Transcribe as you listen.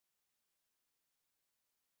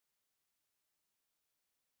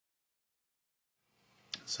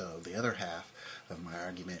So the other half of my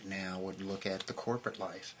argument now would look at the corporate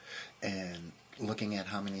life and looking at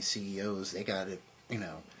how many CEOs they got it,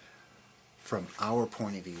 from our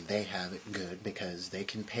point of view, they have it good because they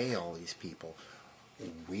can pay all these people.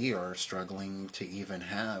 We are struggling to even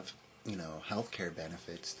have, healthcare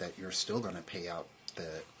benefits that you're still going to pay out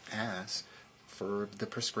the ass for the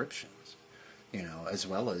prescriptions. As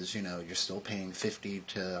well as, you're still paying $50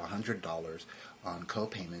 to $100 on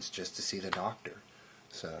co-payments just to see the doctor.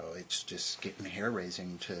 So it's just getting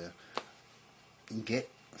hair-raising to get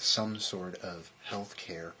some sort of health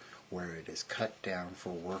care where it is cut down for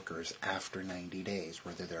workers after 90 days,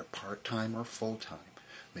 whether they're part-time or full-time,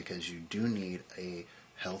 because you do need a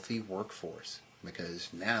healthy workforce. Because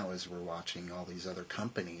now, as we're watching all these other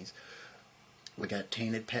companies, we got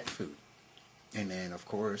tainted pet food. And then, of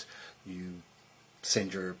course, you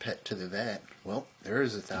send your pet to the vet, well, there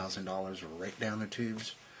is $1,000 right down the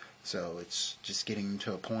tubes. So it's just getting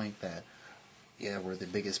to a point that, yeah, we're the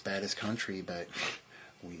biggest, baddest country, but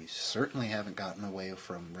we certainly haven't gotten away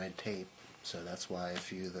from red tape. So that's why a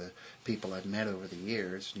few of the people I've met over the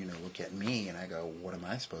years, look at me and I go, what am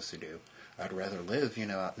I supposed to do? I'd rather live,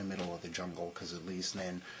 out in the middle of the jungle, because at least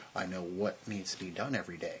then I know what needs to be done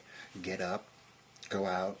every day. Get up, go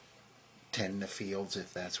out, tend the fields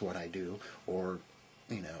if that's what I do, or,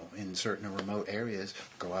 in certain remote areas,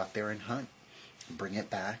 go out there and hunt. Bring it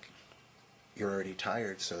back. You're already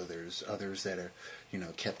tired, so there's others that are,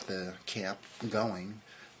 kept the camp going.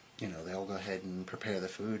 They'll go ahead and prepare the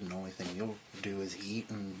food, and the only thing you'll do is eat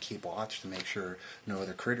and keep watch to make sure no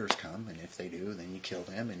other critters come, and if they do, then you kill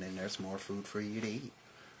them, and then there's more food for you to eat.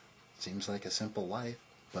 Seems like a simple life,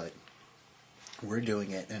 but we're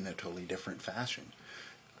doing it in a totally different fashion.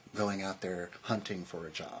 Going out there hunting for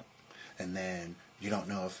a job, and then you don't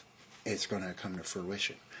know if it's going to come to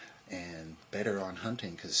fruition. And better on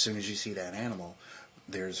hunting, because as soon as you see that animal,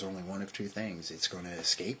 there's only one of two things. It's going to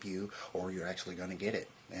escape you, or you're actually going to get it.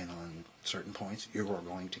 And on certain points, you are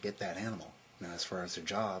going to get that animal. Now, as far as a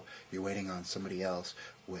job, you're waiting on somebody else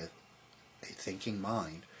with a thinking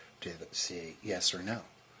mind to say yes or no.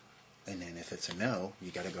 And then if it's a no,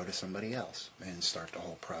 you got to go to somebody else and start the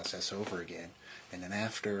whole process over again. And then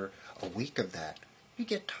after a week of that, you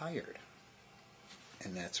get tired.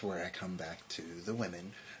 And that's where I come back to the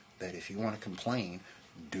women, that if you want to complain,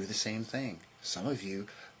 do the same thing. Some of you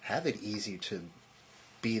have it easy to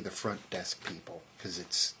be the front desk people, because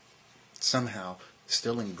it's somehow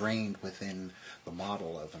still ingrained within the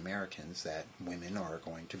model of Americans that women are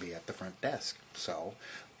going to be at the front desk. So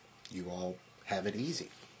you all have it easy.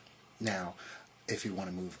 Now, if you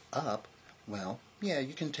want to move up, well, yeah,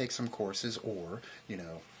 you can take some courses, or,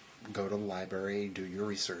 go to the library, do your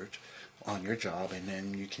research on your job, and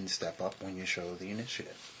then you can step up when you show the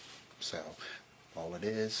initiative. So, all it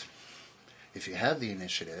is, if you have the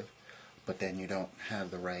initiative, but then you don't have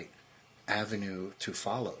the right avenue to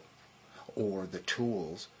follow, or the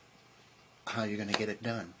tools, how are you going to get it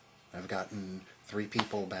done? I've gotten 3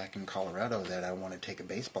 people back in Colorado that I want to take a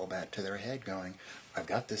baseball bat to their head going, I've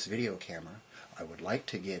got this video camera, I would like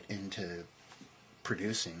to get into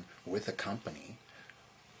producing with a company,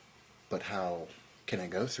 but how can I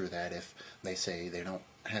go through that if they say they don't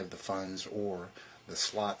have the funds or the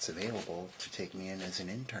slots available to take me in as an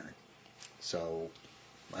intern? So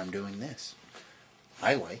I'm doing this.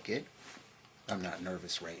 I like it. I'm not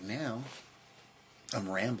nervous right now. I'm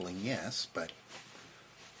rambling, yes, but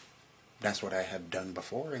that's what I have done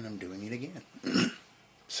before, and I'm doing it again.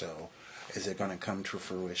 So is it going to come to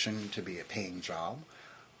fruition to be a paying job?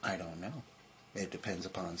 I don't know. It depends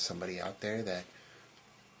upon somebody out there that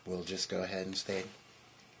will just go ahead and say,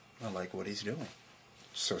 I like what he's doing.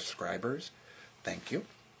 Subscribers, thank you.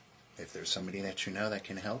 If there's somebody that you know that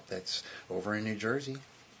can help that's over in New Jersey,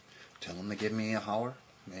 tell them to give me a holler,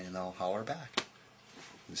 and I'll holler back.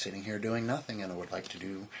 I'm sitting here doing nothing, and I would like to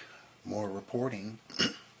do more reporting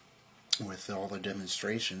with all the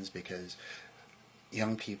demonstrations, because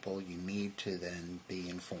young people, you need to then be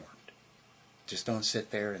informed. Just don't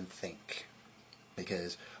sit there and think,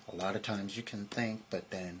 because a lot of times you can think,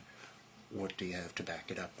 but then what do you have to back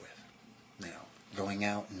it up with? Now, going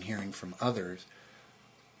out and hearing from others,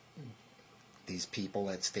 these people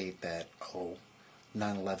that state that,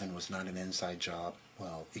 9/11 was not an inside job,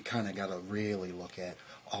 well, you kind of got to really look at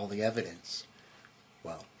all the evidence.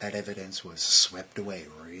 Well, that evidence was swept away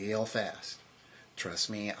real fast. Trust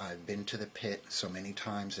me, I've been to the pit so many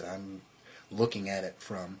times that I'm looking at it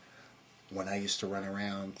from when I used to run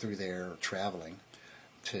around through there traveling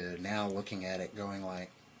to now looking at it going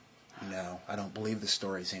like, no, I don't believe the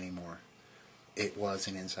stories anymore. It was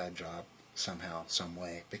an inside job somehow, some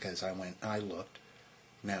way, because I looked.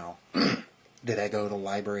 Now, Did I go to the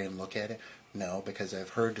library and look at it? No, because I've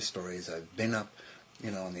heard the stories. I've been up,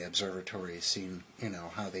 in the observatory, seen,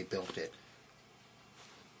 how they built it.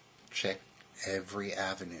 Check every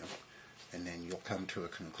avenue, and then you'll come to a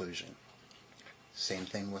conclusion. Same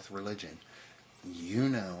thing with religion. You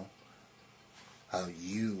know how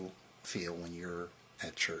you feel when you're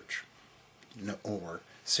at church, or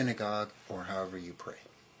synagogue, or however you pray.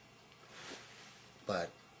 But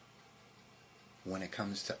when it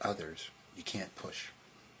comes to others, you can't push.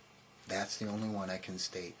 That's the only one I can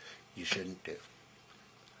state you shouldn't do.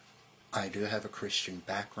 I do have a Christian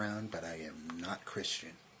background, but I am not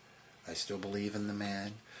Christian. I still believe in the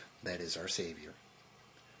man that is our Savior,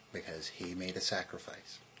 because he made a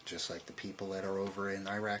sacrifice. Just like the people that are over in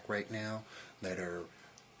Iraq right now that are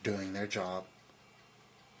doing their job.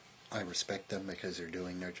 I respect them because they're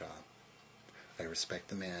doing their job. I respect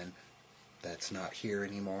the man that's not here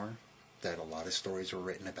anymore, that a lot of stories were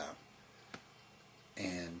written about.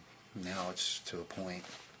 And now it's to a point,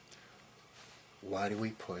 why do we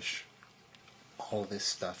push all this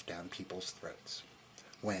stuff down people's throats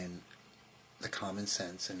when the common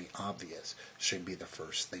sense and the obvious should be the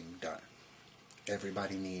first thing done?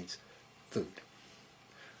 Everybody needs food,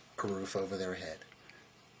 a roof over their head,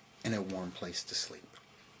 and a warm place to sleep.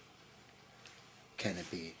 Can it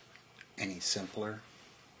be any simpler?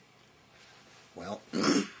 Well,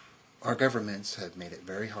 our governments have made it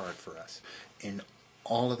very hard for us in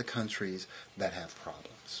all of the countries that have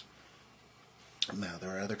problems. Now,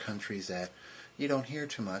 there are other countries that you don't hear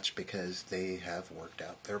too much because they have worked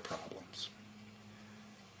out their problems.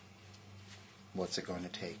 What's it going to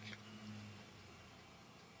take?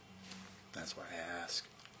 That's why I ask.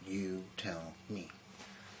 You tell me.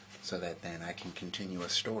 So that then I can continue a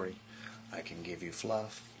story. I can give you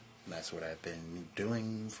fluff. That's what I've been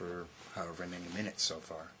doing for however many minutes so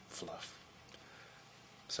far. Fluff.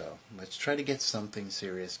 So let's try to get something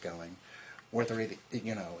serious going. Whether it,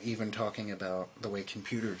 even talking about the way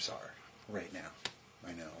computers are right now.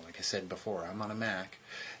 I know, like I said before, I'm on a Mac.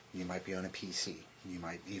 You might be on a PC. You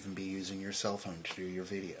might even be using your cell phone to do your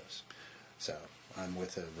videos. So I'm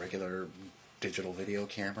with a regular digital video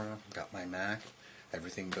camera, got my Mac,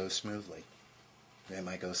 everything goes smoothly. It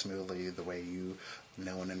might go smoothly the way you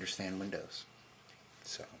know and understand Windows.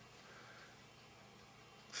 So,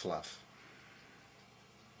 fluff.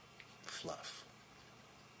 Fluff.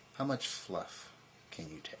 How much fluff can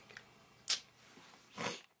you take?